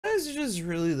animes are just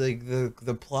really like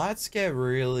the plots get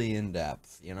really in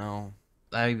depth, you know.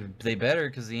 They better,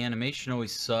 because the animation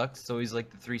always sucks. It's always like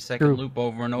the 3-second loop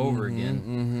over and over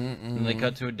again. And they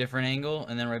cut to a different angle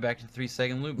and then right back to the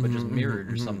 3-second loop, but just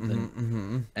mirrored or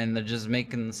something. And they're just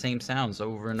making the same sounds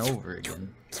over and over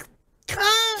again.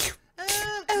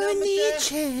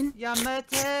 Oni-chan.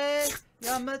 Yamate.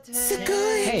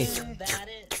 Hey,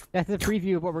 that's a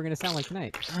preview of what we're gonna sound like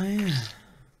tonight. Oh yeah,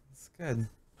 it's good.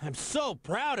 I'm so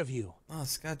proud of you. Oh,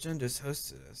 Scott Jund just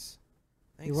hosted us.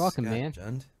 Thanks, You're welcome, Scott man.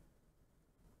 Jund.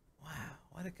 Wow,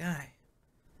 what a guy.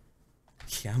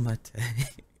 Yamate.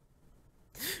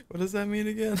 What does that mean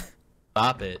again?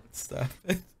 Stop it. Stop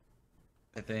it.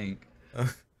 I think.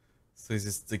 Oh, so he's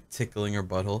just like tickling her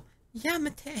butthole.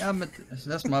 Yamate.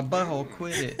 That's my butthole.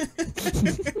 Quit it.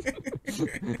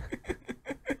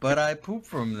 But I poop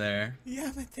from there.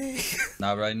 Yamate.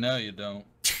 Not right now, you don't.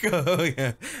 Oh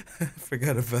yeah, I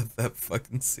forgot about that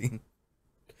fucking scene.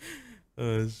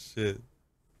 Oh shit.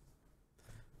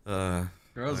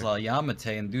 Girls all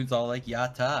Yamate and dudes all like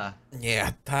Yata.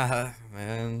 Yeah,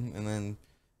 man, and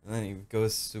then he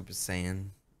goes Super Saiyan.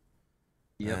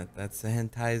 Yep. That's the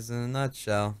hentais in a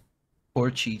nutshell.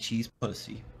 Poor Chi-Chi's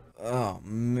pussy. Oh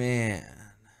man.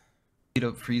 Beat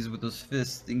up Frieza with those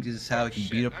fists. Think this is how he can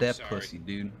beat up that pussy,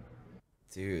 dude.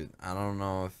 Dude, I don't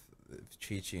know if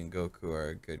Chi-Chi and Goku are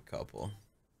a good couple.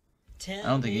 I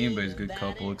don't think anybody's a good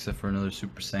couple except for another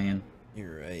Super Saiyan.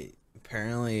 You're right.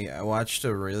 Apparently, I watched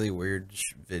a really weird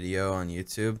video on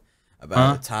YouTube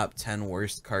about the top 10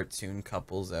 worst cartoon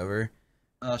couples ever.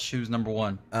 She was number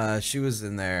 1. She was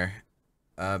in there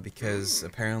because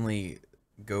apparently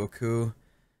Goku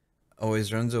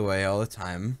always runs away all the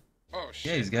time. Oh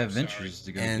shit. Yeah, he's got adventures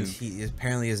to go And do. he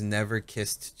apparently has never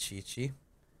kissed Chi-Chi.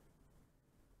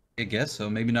 I guess so.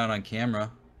 Maybe not on camera.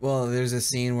 Well, there's a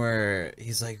scene where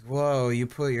he's like, "Whoa, you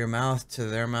put your mouth to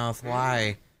their mouth,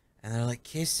 why?" And they're like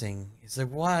kissing. He's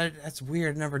like, "What? That's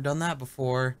weird. Never done that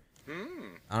before."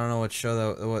 I don't know what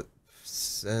show that, what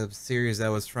series that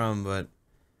was from, but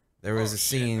there was a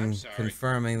scene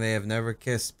confirming they have never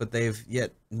kissed, but they've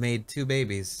yet made 2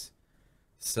 babies.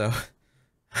 So,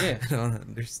 Yeah. I don't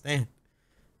understand.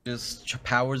 Just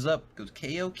powers up, goes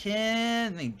Kaioken,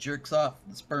 and he jerks off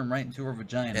the sperm right into her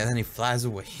vagina. And then he flies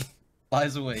away.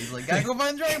 Flies away. He's like, gotta go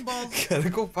find Dragon Balls. Gotta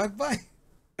go bye-bye.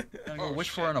 Gotta go wish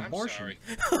for an abortion.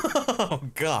 Oh,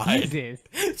 God.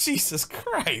 Jesus. Jesus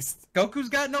Christ. Goku's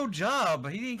got no job.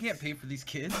 He can't pay for these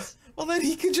kids. Well, then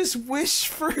he could just wish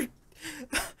for,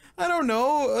 I don't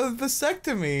know, a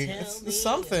vasectomy. It's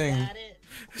something.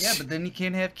 Yeah, but then he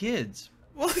can't have kids.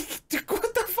 Well, what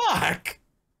the fuck?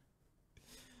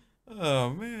 Oh,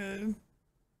 man.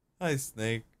 Hi,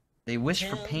 Snake. They wish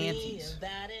for panties.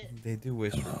 They do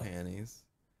wish for panties.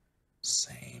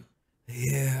 Same.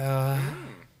 Yeah.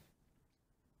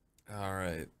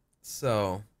 Alright.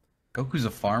 So. Goku's a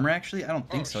farmer, actually? I don't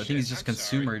think so. I think he's just a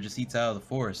consumer. Just eats out of the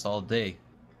forest all day.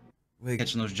 Wait,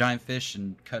 Catching those giant fish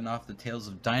and cutting off the tails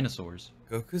of dinosaurs.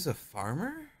 Goku's a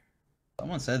farmer?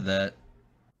 Someone said that.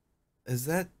 Is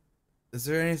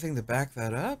there anything to back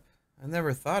that up? I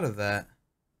never thought of that.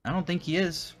 I don't think he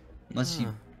is. Unless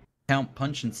you count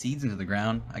punching seeds into the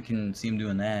ground. I can see him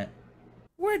doing that.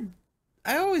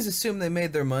 I always assumed they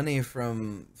made their money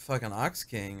from fucking Ox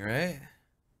King, right?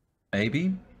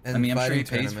 Maybe. And I mean, I'm sure he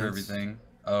fighting pays for tournaments. everything.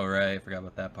 Oh, right. I forgot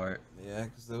about that part. Yeah,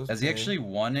 because those. Has he actually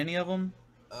won any of them?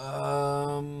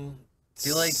 I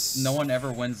feel like no one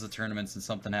ever wins the tournaments and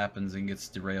something happens and gets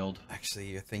derailed.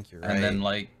 Actually, I think you're right. And then,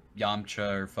 like,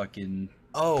 Yamcha or fucking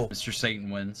Mr. Satan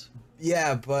wins.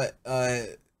 Yeah, but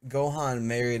Gohan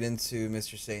married into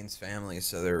Mr. Satan's family,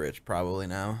 so they're rich probably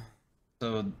now.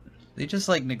 So they just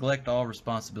like neglect all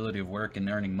responsibility of work and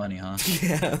earning money, huh?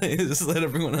 Yeah, they just let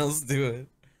everyone else do it.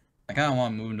 I kind of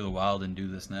want to move into the wild and do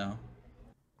this now.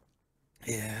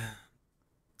 Yeah.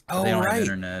 But they don't have right.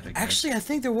 internet, I guess. Actually, I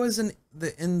think there was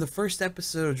in the first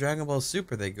episode of Dragon Ball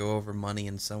Super, they go over money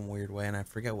in some weird way, and I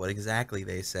forget what exactly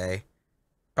they say.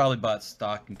 Probably bought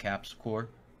stock in Caps Core.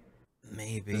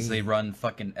 Maybe. Because they run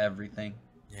fucking everything.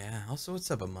 Yeah. Also, what's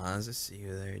up, Amaz? I see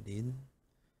you there, dude.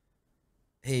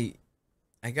 Hey,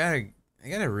 I got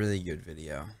a really good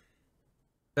video.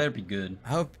 Better be good. I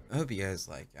hope you guys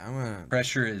like it.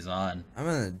 Pressure is on. I'm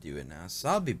gonna do it now, so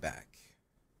I'll be back.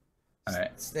 All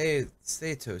right. Stay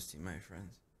toasty, my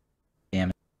friends. Damn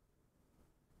it.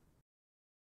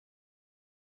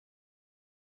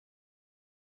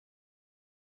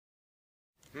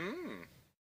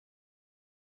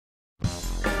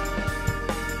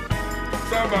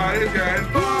 Somebody get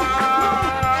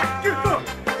fucked. Get fucked.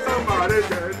 Somebody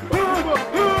get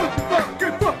fucked.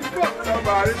 Get fucked.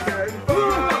 Somebody get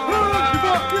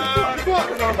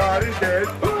fucked. Somebody get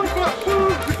fucked.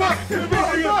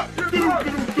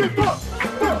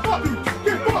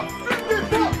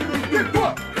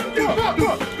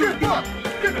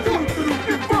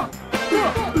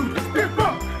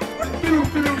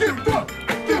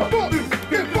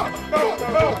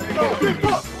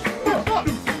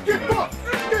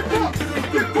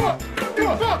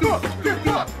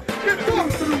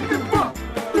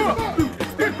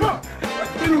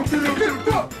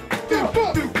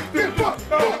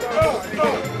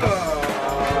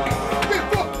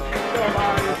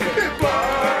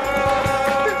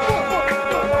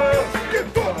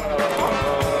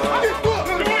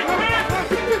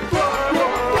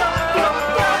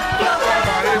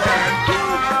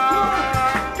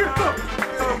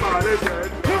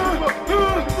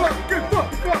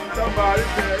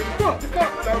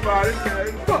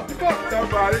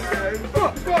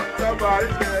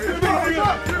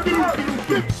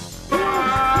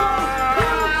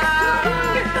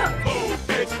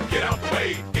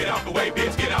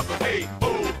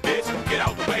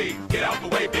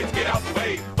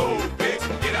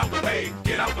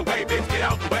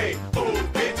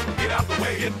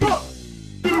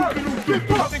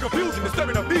 Causing confusion,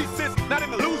 disturbing the peace. Not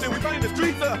an illusion, we find in the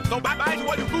streets. So bye-bye to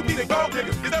all you groupies and gold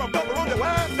diggers. Is there a bumper on the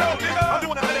line? No, nigga. I'm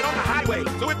doing 100 on the highway.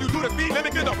 So if you do the speed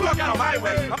limit, get the fuck out of my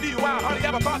way. I'm DUI, hardly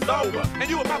ever crossed over. And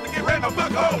you about to get ran the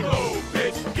fuck over. Oh,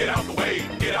 bitch, get out the way.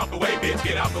 Get out the way, bitch,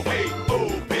 get out the way. Oh,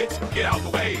 bitch, get out the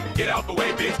way. Get out the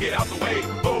way, bitch, get out the way.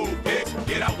 Oh, bitch,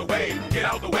 get out the way. Get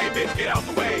out the way, bitch, get out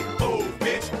the way. Oh,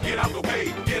 bitch, get out the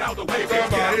way. Get out the way, bitch,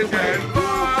 get out the way.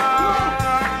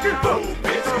 Oh,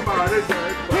 bitch, somebody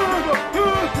said,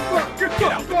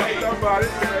 get out the way. Somebody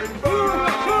said, oh,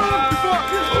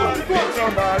 bitch,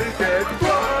 somebody said,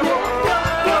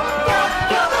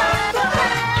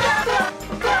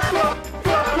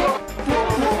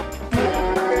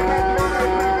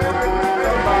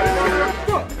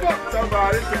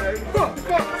 somebody said,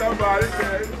 somebody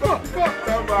said,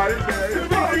 somebody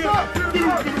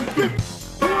said,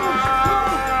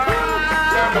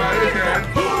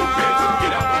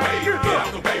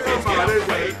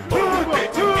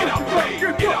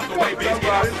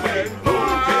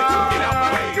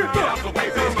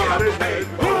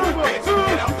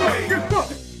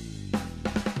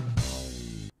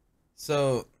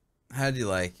 So, how'd you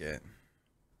like it?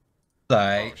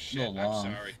 Sorry, Oh shit, I'm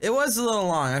sorry. It was a little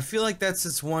long. I feel like that's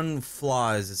its one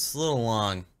flaw, is it's a little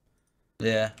long.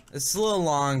 Yeah, It's a little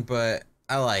long, but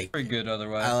I like pretty it. good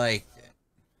otherwise. I like it.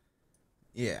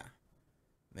 Yeah.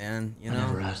 Man, you I know,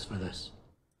 never asked for this.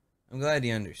 I'm glad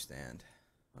you understand.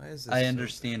 Why is this I so-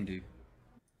 understand you.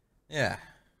 Yeah.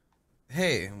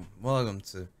 Hey, welcome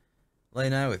to Late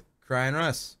Night with Cry and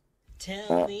Russ,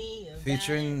 Tell me about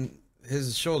featuring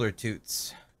his shoulder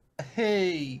toots.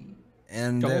 Hey,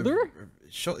 And Shoulder?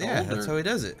 yeah, that's Shoulder. how he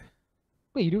does it.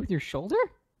 Wait, you do it with your shoulder?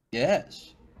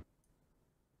 yes.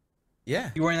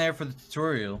 Yeah. You weren't there for the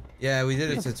tutorial. Yeah, we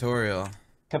did a tutorial.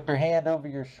 Cup your hand over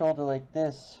your shoulder like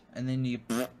this. And then you...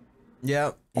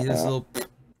 Yep, he does a little.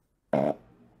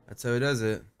 That's how he does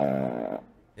it.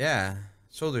 Yeah,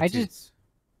 shoulder I toots.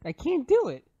 I can't do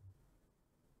it.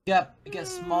 You got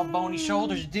small bony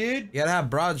shoulders, dude. You gotta have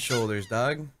broad shoulders,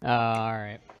 dog.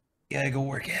 Alright. You gotta go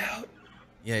work out.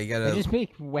 Yeah, you I gotta. just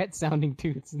make wet sounding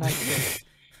toots. Not good.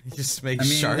 You just make I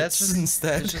mean, sharks that's just-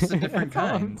 instead. It's just a different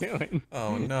That's all I'm kind. doing.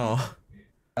 Oh no.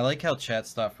 I like how chat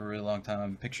stopped for a really long time.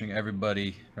 I'm picturing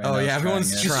everybody right Oh now yeah,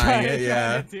 everyone's trying it. trying it.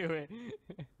 Yeah. to do it.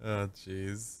 Oh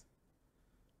jeez.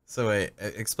 So wait,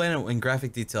 explain it in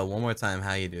graphic detail one more time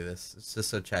how you do this. It's just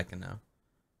so chat can know.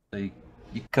 So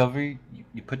you cover, you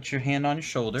put your hand on your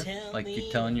shoulder, Tell like you're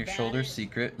me telling your about shoulder it.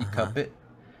 secret. You Uh-huh. cup it,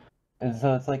 And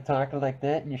so it's like talking like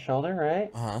that in your shoulder,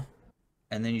 right? Uh huh.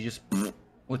 and then you just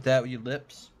with that with your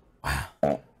lips.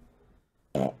 Wow.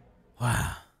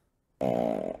 Wow.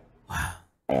 Wow.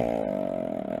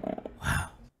 Wow.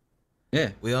 Yeah.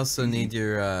 We also need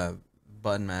your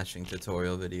button mashing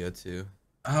tutorial video too.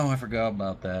 Oh, I forgot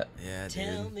about that. Yeah,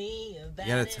 Tell dude. me about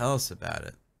You gotta it. tell us about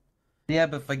it. Yeah,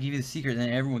 but if I give you the secret, then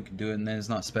everyone can do it, and then it's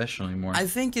not special anymore. I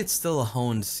think it's still a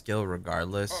honed skill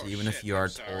regardless, Oh, even if shit, you I'm are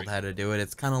sorry. told how to do it.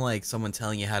 It's kind of like someone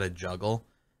telling you how to juggle,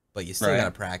 but you still Right.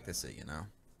 gotta practice it, you know?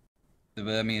 But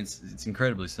I mean, it's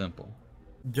incredibly simple.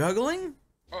 Juggling?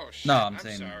 Oh shit, No, I'm I'm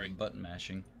saying sorry. button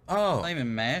mashing. Oh. Not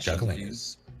even mashing. Juggling dude.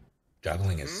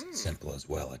 is simple as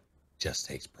well. It just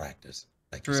takes practice.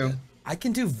 Like you True. said. I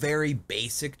can do very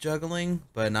basic juggling,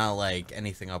 but not like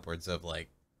anything upwards of like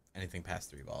anything past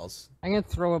 3 balls. I'm gonna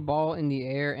throw a ball in the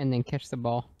air and then catch the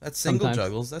ball. That's single Sometimes.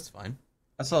 juggles, that's fine.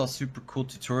 I saw a super cool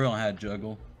tutorial on how to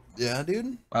juggle. Yeah,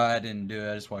 dude? I didn't do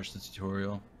it. I just watched the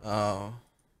tutorial. Oh.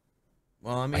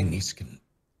 Well, I My mean, niece can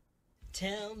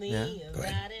Tell me Yeah. Go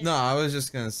ahead. about it. No, I was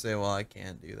just gonna say, well, I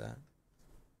can't do that.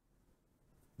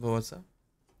 But what's up?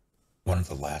 One of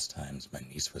the last times my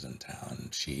niece was in town,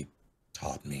 she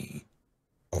taught me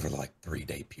over the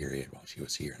 3-day period while she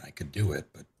was here, and I could do it,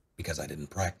 but because I didn't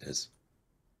practice,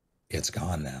 it's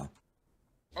gone now.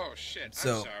 Oh shit,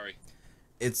 So- I'm sorry.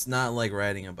 It's not like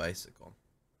riding a bicycle.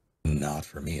 Not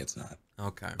for me, it's not.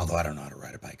 Okay. Although I don't know how to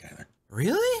ride a bike either.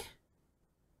 Really?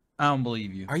 I don't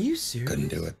believe you. Are you serious? Couldn't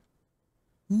do it.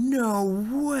 No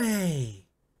way.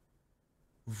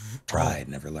 Tried,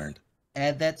 never learned.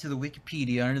 Add that to the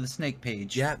Wikipedia under the snake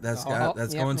page. Yeah, that's Oh,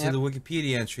 that's yep, going to yep. the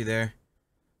Wikipedia entry there.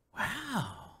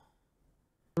 Wow.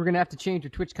 We're gonna have to change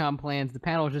your TwitchCom plans. The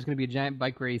panel is just gonna be a giant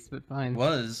bike race, but fine.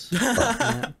 Was.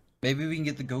 Yeah. Maybe we can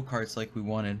get the go-karts like we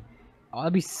wanted. Oh,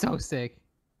 that'd be so sick.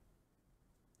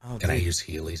 Oh, Can I dude. use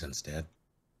Heelys instead?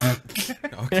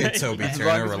 Okay, Toby As long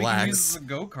Turner, as we can use relax. the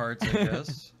go-karts, I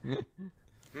guess. Hmm.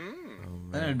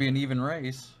 Oh, Then it'd man. be an even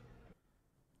race.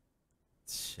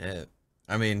 Shit.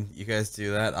 I mean, you guys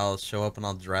do that, I'll show up and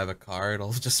I'll drive a car.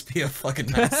 It'll just be a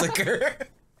fucking massacre.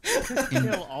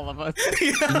 Kill all of us.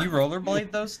 Can you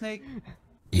rollerblade though, Snake?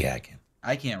 Yeah, I can.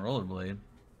 I can't rollerblade.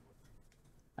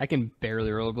 I can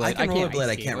barely rollerblade. I can can't rollerblade,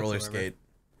 I skate can't roller whatsoever. skate.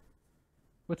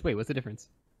 What's the difference?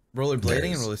 Rollerblading and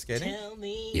There's- roller skating? Tell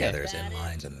me Yeah, there's about it.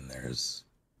 inlines, and then there's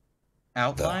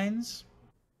Outlines?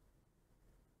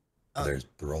 there's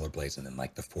the rollerblades, and then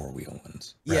the 4-wheel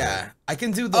ones. Yeah, I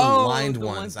can do the Oh, lined the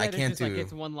ones. I that can't it's just, do. Like,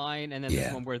 it's one line, and then Yeah.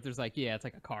 this one where there's it's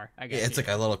like a car. I Yeah, got it's like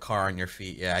a little car on your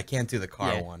feet. Yeah, I can't do the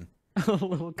car Yeah. one. a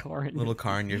little car. In Little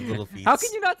car on your little feet. How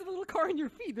can you not do the little car in your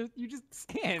feet? You just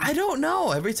stand. I don't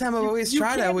know. Every time I've always you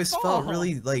tried, I can't always felt fall.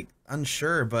 really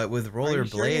unsure. But with Are you sure you're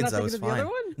rollerblades, not I was thinking of the other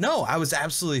fine. one? No, I was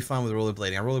absolutely fine with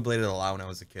rollerblading. I rollerbladed a lot when I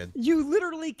was a kid. You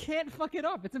literally can't fuck it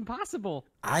up. It's impossible.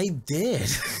 I did,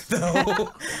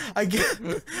 though. I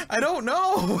don't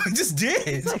know. I just did.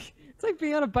 It's like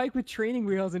being on a bike with training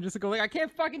wheels and just go I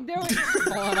can't fucking do it.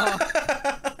 Falling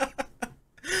off.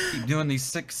 Keep doing these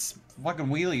 6 fucking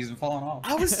wheelies and falling off.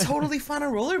 I was totally fine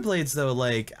on rollerblades though.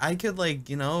 I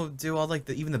could do all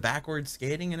even the backward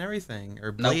skating and everything,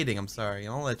 or Nope. blading. I'm sorry,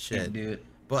 all that shit. Can't do it.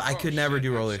 But I Oh, could never shit,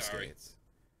 do I'm roller sorry. skates.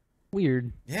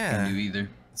 Weird. Yeah. Can't do either.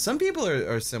 Some people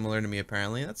are similar to me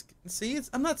apparently.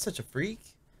 I'm not such a freak.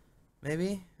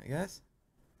 Maybe, I guess.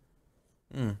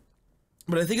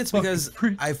 But I think it's because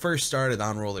freak. I first started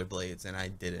on rollerblades and I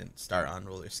didn't start on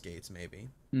roller skates, maybe.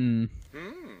 Hmm.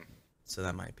 Hmm. So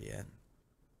that might be it.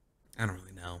 I don't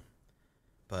really know.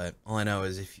 But all I know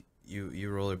is if you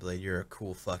rollerblade, you're a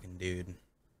cool fucking dude.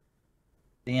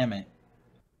 Damn it.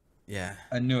 Yeah.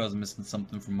 I knew I was missing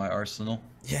something from my arsenal.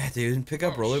 Yeah, dude. Pick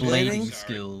up Oh, rollerblading. Blading Sorry.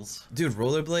 skills. Dude,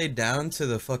 rollerblade down to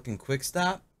the fucking quick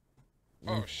stop.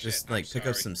 Oh, shit, Just I'm pick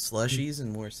up sorry. some slushies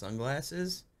and wear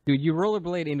sunglasses. Dude, you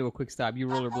rollerblade into a quick stop. You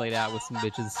rollerblade out with some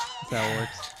bitches. That's how it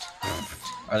works.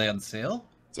 Are they on sale?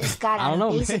 Just got I out don't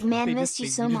of know. basic man, missed you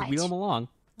so just much. wheel them along.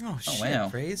 Oh, shit, wow.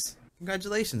 Praise.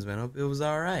 Congratulations, man. Hope it was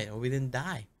alright. Hope we didn't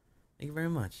die. Thank you very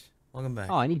much. Welcome back.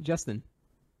 Oh, I need Justin.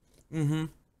 Mm-hmm.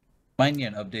 Might need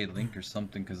an updated link or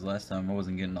something, because last time I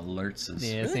wasn't getting alerts.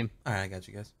 Yeah, same. Alright, I got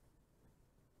you guys.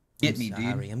 Get I'm me,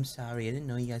 sorry, dude. I'm sorry. I didn't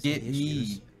know you guys Get had issues.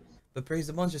 me. But Praise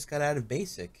the Bones just got out of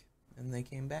basic, and they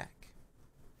came back.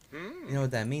 Hmm. You know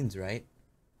what that means, right?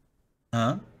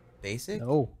 Huh? Basic?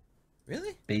 No.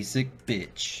 Really? Basic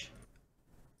bitch.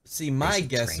 See, my Basic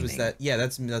guess was training. that, yeah,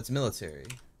 that's military.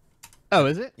 Oh,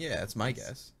 is it? Yeah, that's my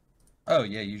guess. Oh,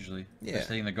 yeah, usually. Yeah. They're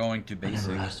saying they're going to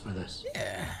basic. Is for this.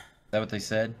 Yeah. that what they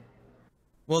said?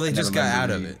 Well, they I just never got out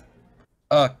remember of it.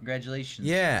 Oh, congratulations.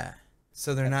 Yeah.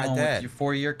 So they're not On with dead. Your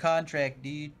 4-year contract,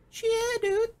 dude. Yeah,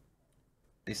 dude.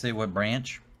 They say what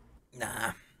branch?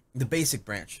 Nah. The basic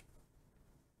branch.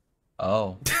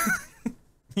 Oh.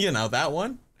 You know, that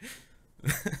one?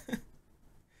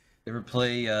 Ever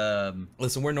play,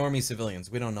 Listen, we're normie civilians.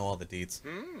 We don't know all the deets.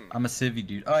 Hmm. I'm a civvy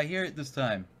dude. Oh, I hear it this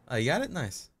time. Oh, you got it?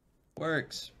 Nice.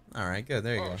 Works. Alright, good.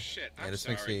 There you Oh, go. shit, Yeah, I'm just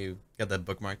make sure sorry. you got that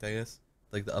bookmarked, I guess.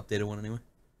 Like the updated one anyway.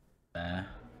 Nah.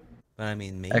 But I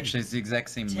mean, maybe. Actually, it's the exact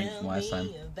same link Tell from last time.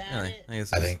 me about Really? it. I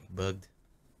guess I it's think- bugged.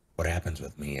 What happens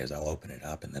with me is I'll open it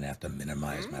up and then have to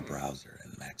minimize my Mm. browser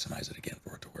and maximize it again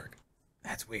for it to work.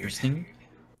 That's weird. Interesting.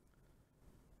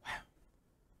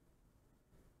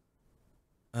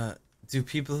 Do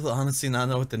people honestly not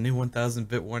know what the new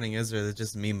 1000-bit warning is, or is it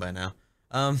just a meme by now?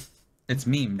 It's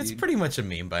meme, dude. It's pretty much a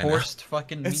meme by forced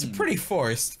fucking now. meme. It's pretty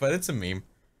forced, but it's a meme.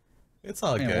 It's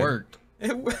all It good. worked.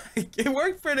 It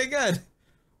worked pretty good.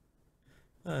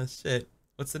 Oh shit.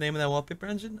 What's the name of that wallpaper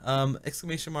engine?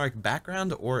 Exclamation mark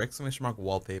background or exclamation mark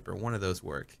wallpaper. One of those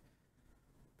work.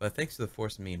 But thanks for the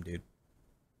forced meme, dude.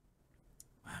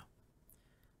 Wow.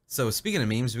 So speaking of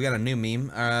memes, we got a new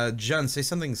meme. John, say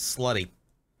something slutty.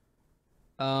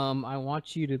 I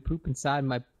want you to poop inside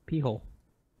my pee hole.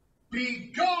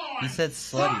 He said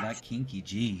slutty, not kinky.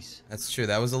 Jeez. That's true.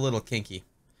 That was a little kinky.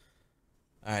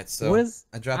 All right, so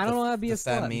I dropped I don't know how to be the a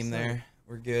fat slut, meme so- there.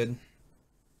 We're good.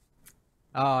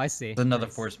 Oh, I see. It's another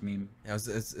Nice. forced meme. Yeah,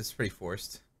 it's pretty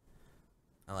forced.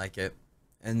 I like it.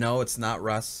 And no, it's not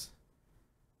Russ.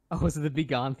 Oh, was it the Be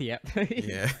Gone Yep.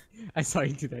 Yeah. I saw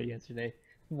you do that yesterday.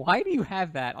 Why do you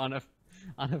have that on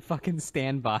a fucking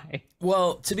standby?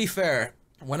 Well, to be fair,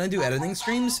 when I do editing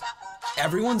streams,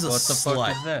 everyone's a What the slut.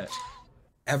 fuck is that?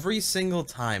 Every single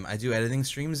time I do editing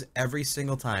streams, every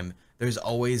single time, there's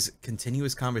always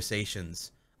continuous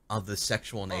conversations of the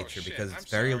sexual nature because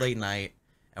it's very late night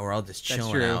and we're all just That's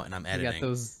chilling true. out and I'm You editing. got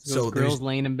those So girls there's-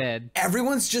 laying in bed.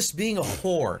 Everyone's just being a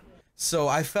whore. So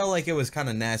I felt like it was kind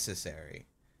of necessary.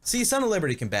 See, Son of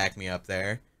Liberty can back me up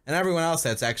there. And everyone else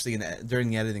that's actually during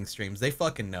the editing streams, they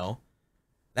fucking know.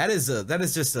 That is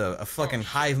just a fucking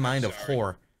hive mind of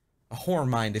whore. A whore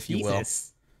mind, if you will.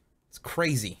 Jesus. It's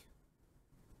crazy.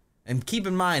 And keep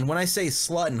in mind, when I say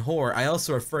slut and whore, I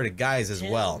also refer to guys as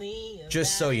well.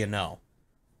 Just so you know.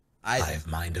 Hive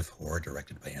Mind of Horror,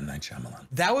 directed by M. Night Shyamalan.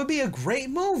 That would be a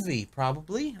great movie,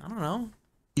 probably. I don't know.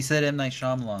 He said M. Night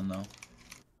Shyamalan, though.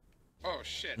 Oh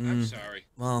shit, I'm sorry.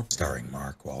 Well, Starring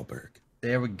Mark Wahlberg.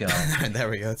 There we go. there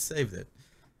we go. It saved it.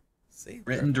 See?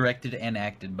 Written, directed, and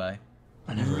acted by.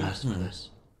 I never asked for this.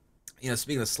 You know,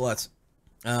 speaking of sluts,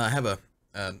 I have a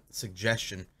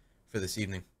suggestion for this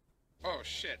evening. Oh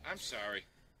shit, I'm sorry.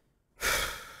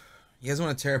 You guys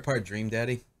want to tear apart Dream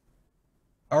Daddy?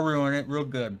 I'll ruin it real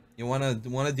good. You want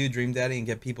to do Dream Daddy and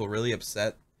get people really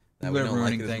upset that we We're don't like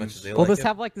ruining it as much things. as they Will like this it?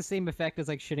 have like the same effect as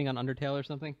like shitting on Undertale or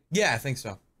something? Yeah, I think so.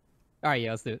 All right,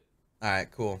 yeah, let's do it. All right,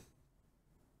 cool.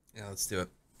 Yeah, let's do it.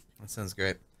 That sounds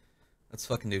great. Let's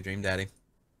fucking do Dream Daddy.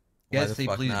 Why Yes, the say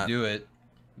fuck please not? do it,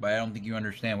 but I don't think you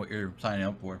understand what you're signing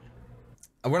up for.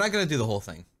 We're not gonna do the whole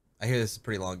thing. I hear this is a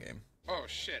pretty long game, Oh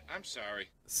shit, I'm sorry.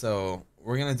 so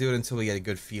we're gonna do it until we get a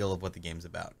good feel of what the game's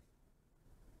about.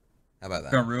 How about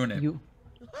that? Gonna ruin it.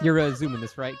 You're zooming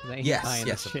this, right? 'Cause I ain't Yes, buying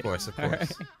yes, this of shit. course, of All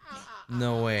course. right.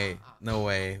 No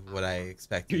way would I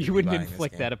expect you. to You be wouldn't buying this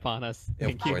inflict game. that upon us. Yeah,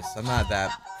 of Thank you. course, I'm not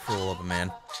that cruel of a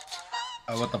man.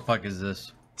 Oh, what the fuck is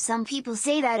this? Some people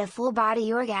say that a full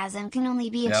body orgasm can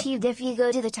only be Yep. achieved if you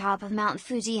go to the top of Mount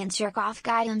Fuji and jerk off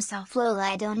guy himself. Lol,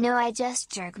 I don't know, I just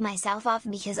jerk myself off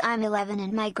because I'm 11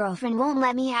 and my girlfriend won't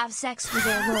let me have sex with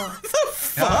her. Lol.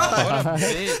 God, what a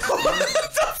bitch.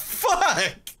 What the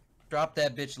fuck? Drop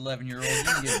that bitch, 11-year-old. You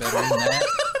can get better than that.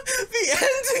 The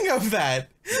ending of that.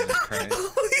 Jesus Christ.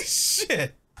 Holy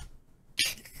shit.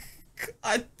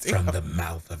 God From damn. the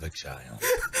mouth of a child.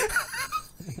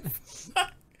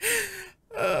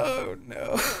 Oh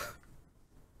no.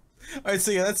 Alright,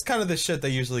 so yeah, that's kind of the shit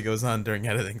that usually goes on during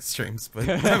editing streams, but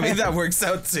I mean that works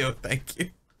out too. Thank you.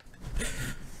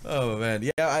 Oh man,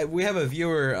 yeah, we have a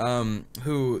viewer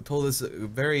who told us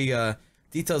very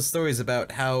detailed stories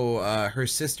about how her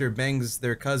sister bangs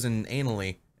their cousin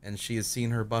anally, and she has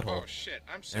seen her butthole. Oh shit,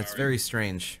 I'm And sorry. it's very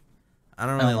strange. I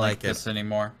don't I really don't like it. this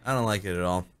anymore. I don't like it at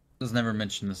all. Let's never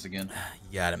mention this again.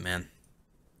 You got it, man.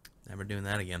 Never doing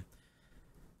that again.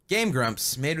 Game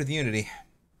Grumps, made with Unity.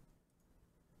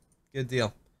 Good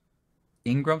deal.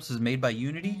 Game Grumps is made by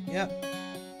Unity? Yep.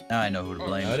 Now I know who to Oh,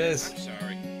 blame. it shit, is. I'm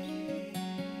sorry.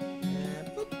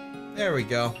 There we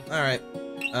go. Alright.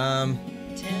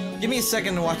 Give me a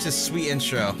second to watch this sweet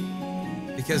intro.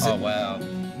 Because Oh, wow.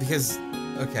 because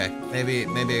okay, maybe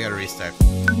I gotta restart.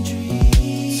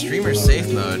 Streamer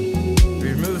safe mode.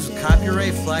 Removes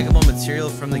copyright flaggable material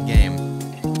from the game.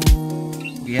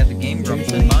 We have the Game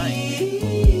Grumps in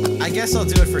mind. I guess I'll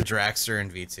do it for Draxter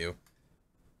and V2.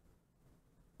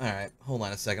 Alright, hold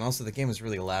on a second. Also, the game is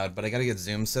really loud, but I gotta get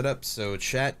Zoom set up, so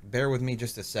chat, bear with me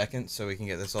just a second so we can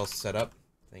get this all set up.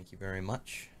 Thank you very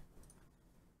much.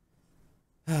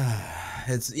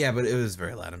 Yeah, but it was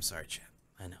very loud. I'm sorry, chat.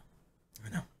 I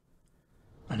know.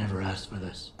 I never asked for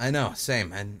this. I know,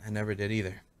 same. I never did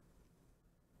either.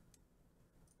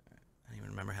 I don't even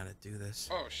remember how to do this.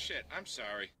 Oh shit, I'm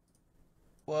sorry.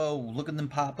 Whoa, look at them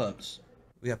pop-ups.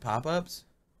 We got pop-ups?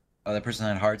 Oh, that person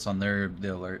had hearts on the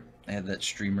alert. They had that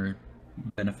streamer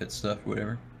benefit stuff,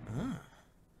 whatever. Ah.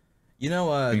 You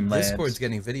know, Stream Labs. Discord's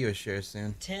getting video shares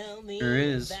soon. Tell me There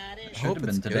is. about it. Should have Hope been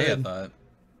it's today, good. I thought.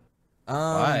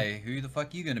 Why? Who the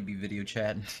fuck you gonna be video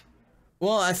chatting?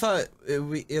 Well, I thought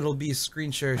it'll be screen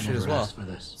share I shit as never well. asked for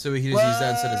this. So we can just use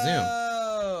that instead of Zoom.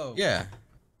 Whoa! Yeah.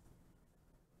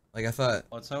 Like, I thought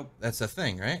Let's hope. that's a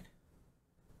thing, right?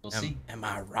 We'll see. Am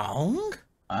I wrong?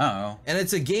 I don't know. And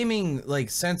it's a gaming, like,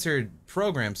 censored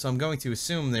program, so I'm going to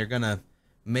assume they're gonna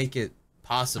make it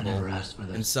possible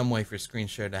in some way for screen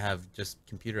share to have just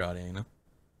computer audio, you know?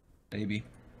 Maybe.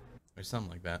 Or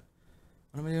something like that.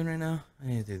 What am I doing right now? I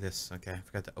need to do this. Okay, I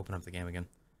forgot to open up the game again.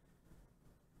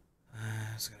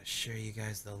 I just gotta share you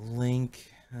guys the link.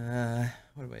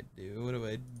 What do I do? What do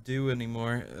I do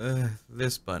anymore?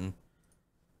 This button.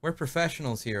 We're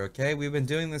professionals here, okay? We've been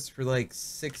doing this for like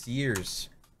 6 years.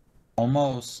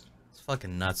 Almost. It's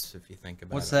fucking nuts if you think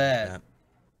about What's it. Like that?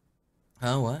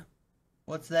 Oh, what?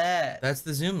 What's that? That's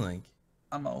the Zoom link.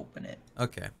 I'm gonna open it.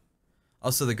 Okay.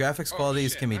 Also, the graphics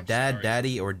qualities can be dad,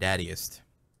 daddy, or daddiest.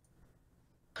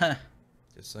 Huh.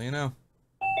 Just so you know.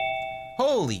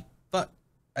 Holy fuck.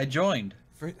 I joined.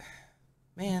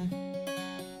 Man.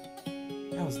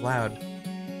 That was loud.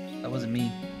 That wasn't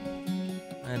me.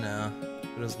 I know.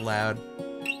 It was loud.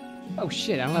 Oh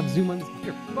shit, I don't have Zoom on this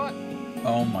computer. Fuck.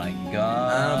 Oh my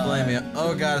god. I don't blame you.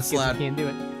 Oh god, it's Guess I loud. can't do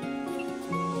it.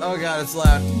 Oh god, it's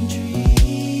loud.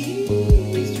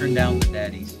 Please turn down the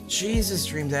daddies. Jesus,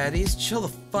 Dream Daddies, chill the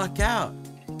fuck out.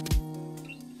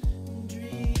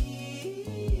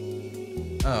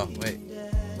 Oh, wait.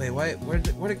 Wait, where'd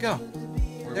it go?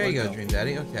 There you go, Dream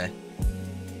Daddy. Okay.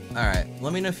 Alright,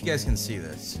 let me know if you guys can see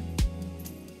this.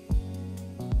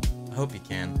 I hope you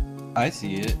can. I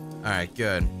see it. Alright,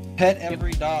 good. Pet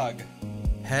every dog.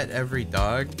 Pet every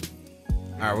dog?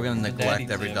 Alright, we're gonna neglect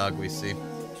every tip. dog we see.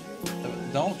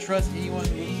 Don't trust anyone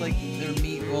who looks like their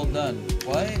meat well done.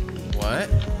 What? What?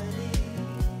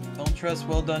 Don't trust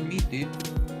well done meat, dude.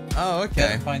 Oh, okay.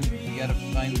 You gotta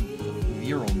find the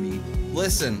virile meat.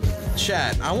 Listen,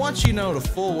 chat, I want you to know to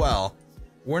full well,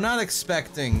 we're not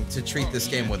expecting to treat this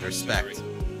game with respect.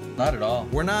 Not at all.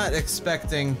 We're not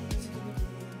expecting...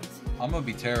 I'm gonna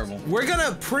be terrible. We're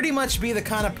gonna pretty much be the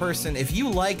kind of person, if you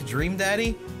like Dream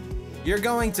Daddy, you're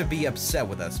going to be upset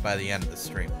with us by the end of the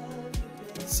stream.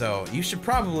 So, you should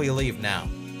probably leave now.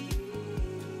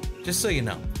 Just so you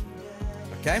know.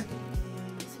 Okay?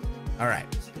 Alright.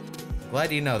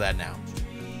 Glad you know that now.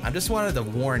 I just wanted to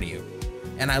warn you.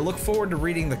 And I look forward to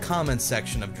reading the comments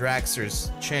section of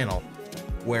Draxer's channel,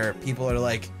 where people are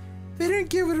like, they didn't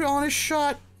give it an honest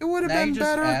shot. It would have been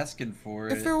better asking for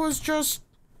it. if it was just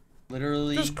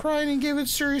Literally crying and give it a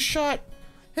serious shot.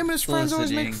 Him and his friends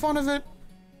always make fun of it.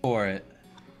 for it.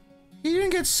 He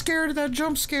didn't get scared at that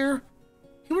jump scare.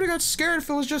 He would have got scared if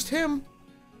it was just him.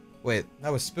 Wait,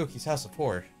 that was Spooky's House of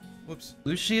Horror. Whoops.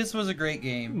 Lucius was a great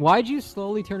game. Why'd you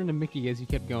slowly turn into Mickey as you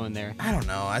kept going there? I don't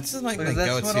know. It's just like my Because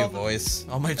that's what go-to all the- voice.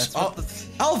 All my That's all, what the-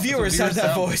 all viewers have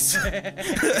that voice.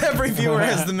 Every viewer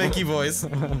has the Mickey voice.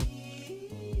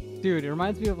 Dude, it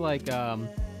reminds me of like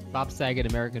Bob Saget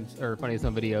American or Funniest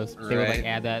Home Videos. They would like Right.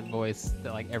 add that voice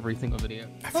to like every single video.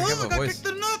 I forget what voice.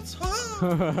 the nuts,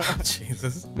 Oh,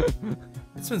 Jesus.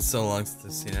 It's been so long since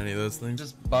I've seen any of those things.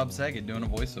 Just Bob Saget doing a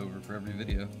voiceover for every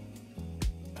video.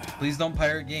 Please don't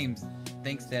pirate games.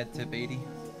 Thanks, Dad. Tip 80.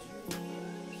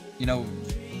 You know,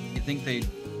 you think they'd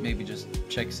maybe just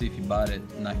check to see if you bought it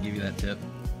and not give you that tip.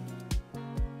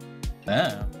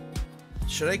 Ah.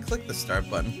 Should I click the start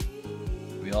button?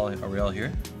 Are we all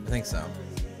here? I think so.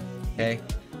 Okay.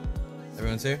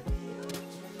 Everyone's here?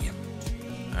 Yep.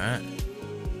 Alright.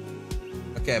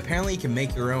 Okay, apparently you can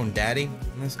make your own daddy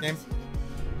in this game.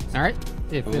 All right.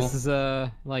 If Cool. this is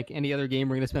like any other game,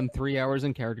 we're gonna spend 3 hours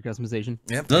in character customization.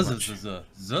 Yep. pretty much.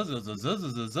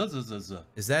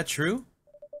 Is that true?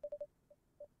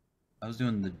 I was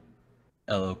doing the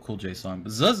LL Cool J song.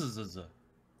 Alright,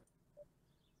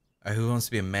 who wants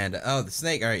to be Amanda? Oh, the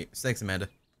snake. Alright, snake's Amanda.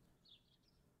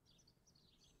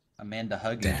 Amanda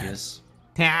Hug and Dad. Kiss.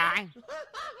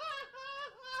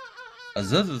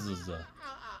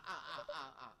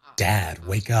 Dad,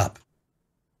 wake up.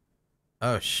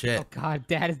 Oh shit. Oh god,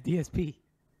 Dad is DSP.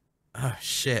 Oh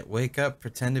shit. Wake up,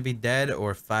 pretend to be dead,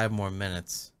 or 5 more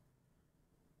minutes.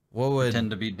 What would... Pretend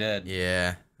to be dead.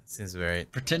 Yeah, that seems very...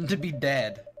 Pretend to be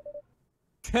dead.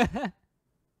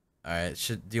 Alright,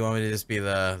 do you want me to just be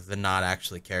the not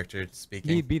actually character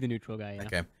speaking? He'd be the neutral guy. Yeah.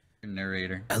 Okay.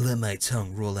 Narrator. I let my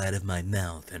tongue roll out of my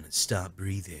mouth and stop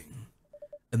breathing.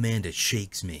 Amanda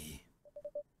shakes me.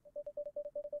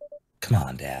 Come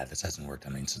on, Dad. This hasn't worked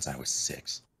on me since I was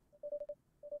 6.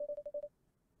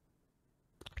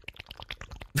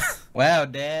 Wow,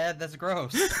 Dad, that's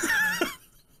gross.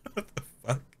 What the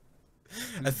fuck?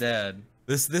 Who's Dad?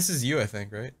 This is you, I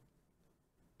think, right?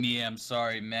 Me, I'm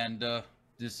sorry, Amanda.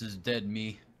 This is dead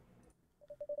me.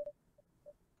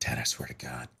 Dad, I swear to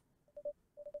God.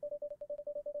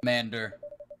 Mander,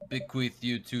 bequeath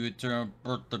you to eternal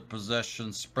birth and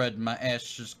possession, spread my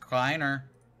ashes cleaner.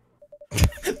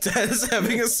 Dad is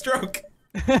having a stroke.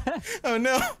 Oh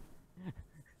no.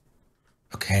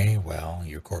 Okay, well,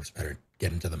 your corpse better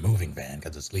get into the moving van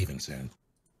because it's leaving soon.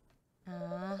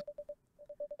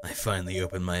 I finally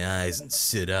open my eyes and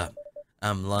sit up.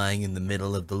 I'm lying in the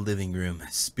middle of the living room,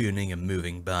 spooning a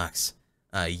moving box.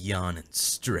 I yawn and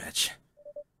stretch.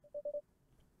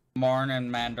 Morning,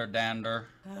 Mander Dander.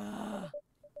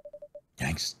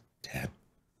 Thanks, Dad.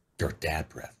 Your dad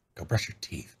breath. Go brush your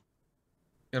teeth.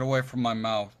 Get away from my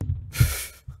mouth.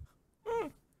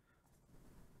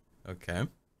 Okay.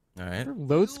 Alright. Are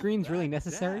load screens really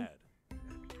necessary?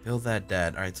 Feel that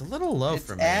dad. Alright, it's a little low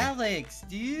for me. Alex,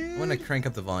 dude. I'm gonna crank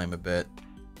up the volume a bit.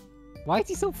 Why is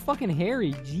he so fucking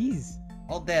hairy? Jeez.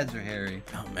 All dads are hairy.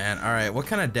 Oh man. Alright, what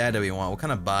kind of dad do we want? What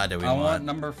kind of bod do we I want? want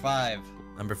number 5.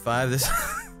 Number 5? This.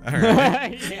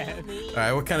 Alright. Yeah.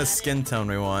 Alright, what kind of skin tone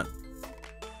we want?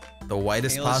 The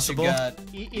whitest Pale as you possible? got.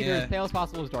 Either as pale as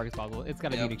possible or as dark as possible. It's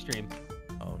gotta be an Yep. extreme.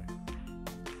 Oh. Can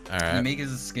you Alright. make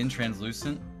his skin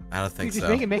translucent? I don't think Dude,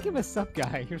 so. just make him a sub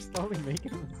guy. You're slowly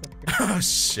making him a sub guy. Oh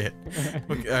shit.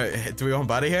 Okay, alright, do we want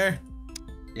body hair?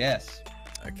 Yes.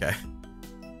 Okay.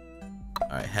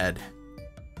 Alright, head.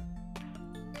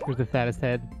 Here's the fattest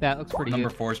head. That looks pretty Number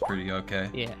good. 4 is pretty okay.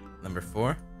 Yeah. Number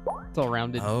 4? It's all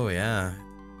rounded. Oh yeah.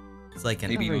 It's like an.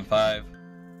 Maybe even Number- 5.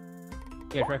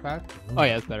 Yeah, try 5. Oh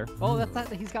yeah, that's better. Oh, that's not.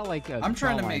 He's got like a. I'm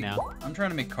trying to jawline make. now. I'm trying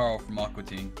to make Carl from Aqua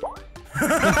Teen.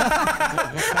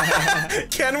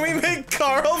 Can we make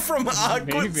Carl from Aqua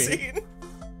Maybe. Teen?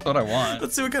 That's what I want.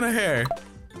 Let's see what kind of hair.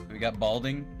 We got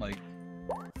balding, like.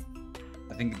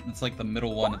 I think it's like the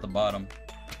middle one at the bottom.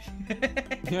 We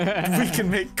can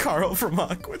make Carl from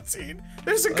Aqua Teen.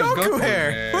 There's a That's Goku, Goku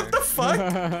hair. hair. What the fuck?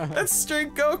 That's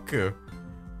straight Goku.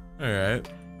 Alright.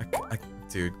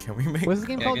 Dude, can we make... What's this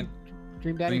game Yeah, called? get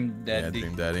Dream Daddy. Dream Yeah, Daddy.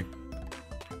 Dream Daddy.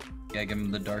 Yeah, give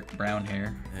him the dark brown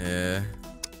hair. Yeah.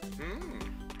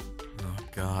 Oh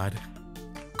god.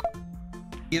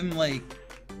 Give him like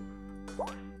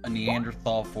a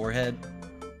Neanderthal forehead.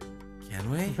 Can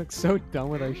we? Looks so done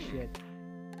with our shit.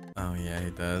 Oh yeah, he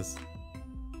does.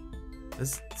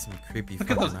 There's some creepy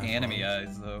Look at those fucking anime eyeballs.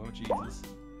 eyes, though. Jesus.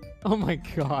 Oh my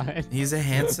god. He's a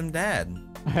handsome dad.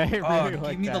 I really Oh,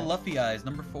 like give me that. the Luffy eyes,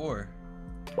 number 4.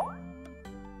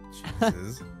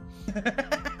 Jesus.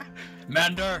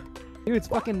 Mander. Dude, it's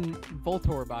fucking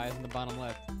Voltorb eyes in the bottom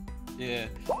left. Yeah.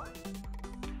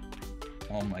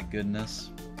 Oh my goodness.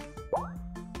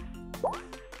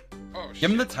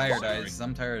 Give him the tired eyes.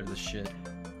 I'm tired of this shit.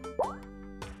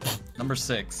 Number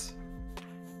 6.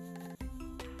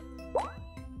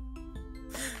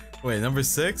 Wait, number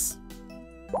 6?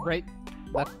 Right,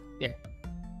 left, there.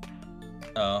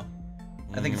 Oh.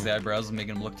 I think it's the eyebrows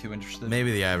making him look too interested.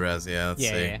 Maybe the eyebrows, yeah, let's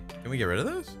Yeah, see. yeah. Can we get rid of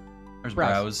those? There's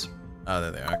Brows. brows. Oh,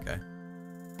 there they are, okay.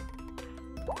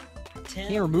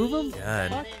 Can't remove them?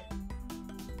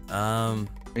 God.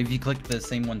 Maybe if you click the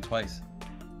same one twice.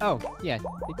 Oh, yeah,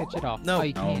 take that shit off. No. Oh,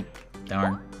 you Oh, can't.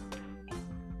 darn.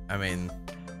 I mean,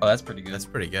 Oh, that's pretty good. that's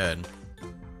pretty good.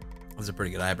 Those are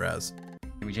pretty good eyebrows.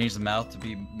 Can we change the mouth to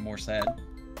be more sad?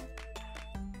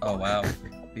 Oh, wow.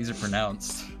 These are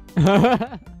pronounced.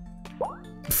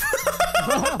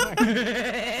 Oh my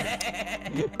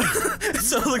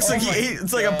So it looks Oh like he my ate,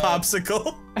 it's like a God.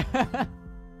 popsicle.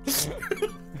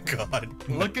 God.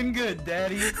 Looking good,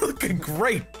 Daddy. Looking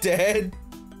great, Dad.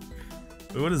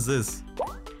 What is this?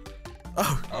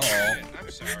 Oh, Oh, I'm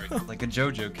sorry. like a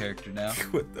JoJo character now.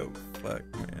 what the fuck,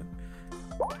 man?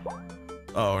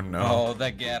 Oh no. Oh,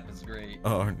 that gap is great.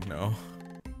 Oh no.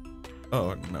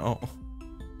 Oh no.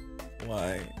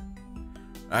 Why?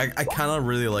 I kind of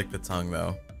really like the tongue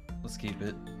though. Let's keep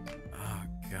it. Oh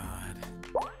god.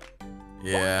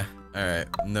 Yeah. All right.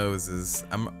 Noses.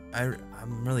 I'm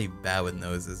really bad with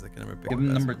noses. I can never pick. Give the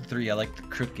him best number one. 3. I like the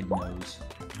crooked nose.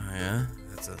 Oh yeah.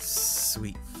 That's a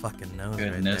sweet fucking nose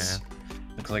Goodness.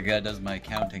 right Looks like that does my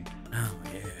accounting. there. Oh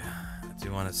yeah. Do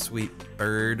you want a sweet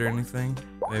bird or anything?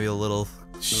 Maybe a little.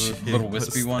 little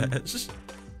wispy one? mustache?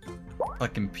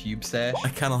 Fucking pube sash. I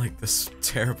kind of like this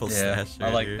terrible Yeah, stash. I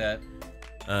right like here.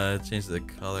 that. Change the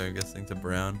color. I'm guessing to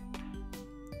brown.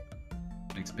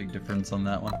 Makes a big difference on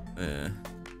that one. Yeah.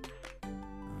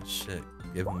 Oh shit.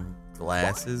 Give him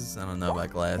glasses. I don't know about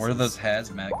glasses. What are those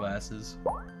hazmat glasses?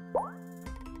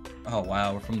 Oh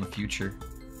wow, we're from the future.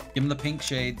 Give him the pink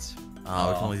shades. Oh,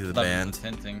 we can only do the that was band. The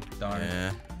tinting. Darn.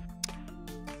 Yeah.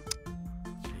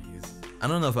 Jeez. I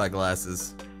don't know about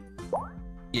glasses.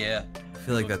 Yeah. I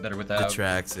feel like Looks that better without.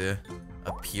 detracts, yeah.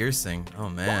 A piercing. Oh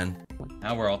man.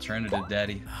 Now we're alternative,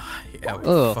 Daddy. Yeah, we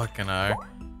Ugh. fucking are.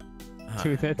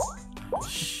 Dude, that's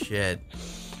Shit.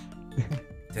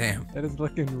 Damn. that is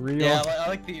looking real. Yeah, I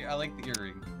like the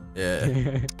earring.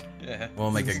 Yeah. Yeah.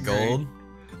 We'll make This it is great. gold.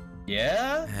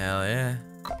 Yeah. Hell yeah.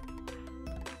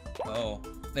 Oh,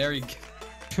 there you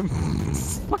go.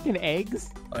 Fucking eggs.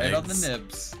 Right on the Eggs.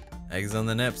 nibs. Eggs on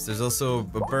the nips. There's also a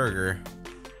burger.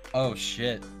 Oh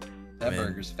shit. That I mean,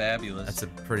 burger's fabulous. That's a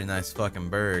pretty nice fucking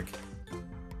burg.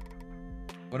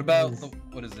 What about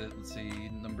what is it? Let's see,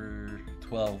 number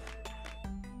 12.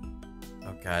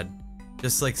 Oh god.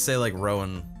 Just like say like row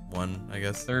and one, I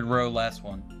guess. Third row, last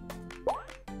one.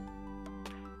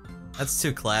 That's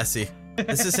too classy.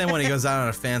 This is him when he goes out on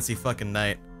a fancy fucking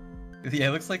night. Yeah,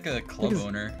 it looks like a club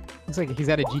owner. Looks like he's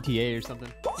at a GTA or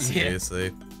something.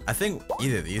 Seriously. I think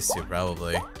either of these two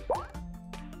probably.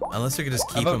 Unless we could just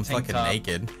keep him fucking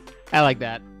naked. I like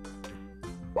that.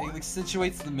 It like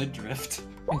situates the midriff.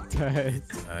 It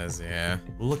does. Yeah.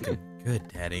 Looking good,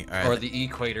 Daddy. All right. Or the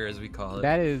equator, as we call it.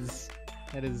 That is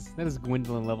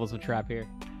Gwendolyn levels of trap here.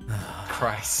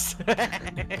 Christ.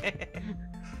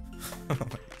 Oh,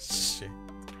 shit.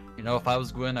 You know, if I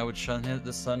was Gwen, I would shun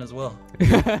the sun as well. Do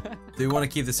we want to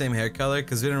keep the same hair color?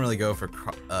 Because we didn't really go for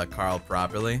Carl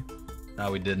properly.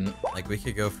 No, we didn't. Like, we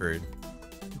could go for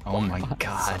Oh my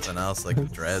god. something else,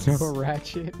 like dreads. So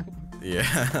ratchet. Yeah.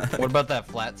 What about that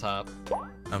flat top?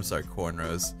 I'm sorry,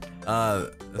 cornrows.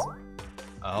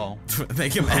 Oh.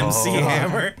 Make him MC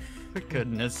Hammer.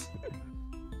 Goodness.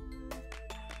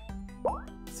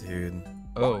 Dude.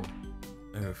 Oh.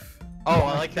 Oof. Oh,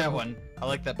 I like that one. I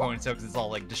like that ponytail because it's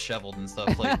all like disheveled and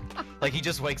stuff. Like he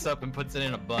just wakes up and puts it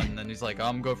in a bun, and then he's like,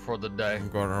 "I'm good for the day." I'm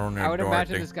going on there. I would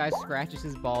imagine this guy scratches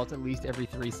his balls at least every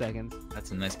 3 seconds. That's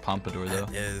a nice pompadour, though.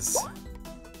 That is.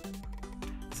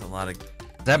 There's a lot of.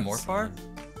 Is that Morphar?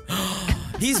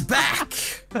 He's back!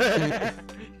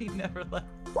 He never left.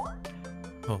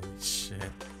 Holy shit.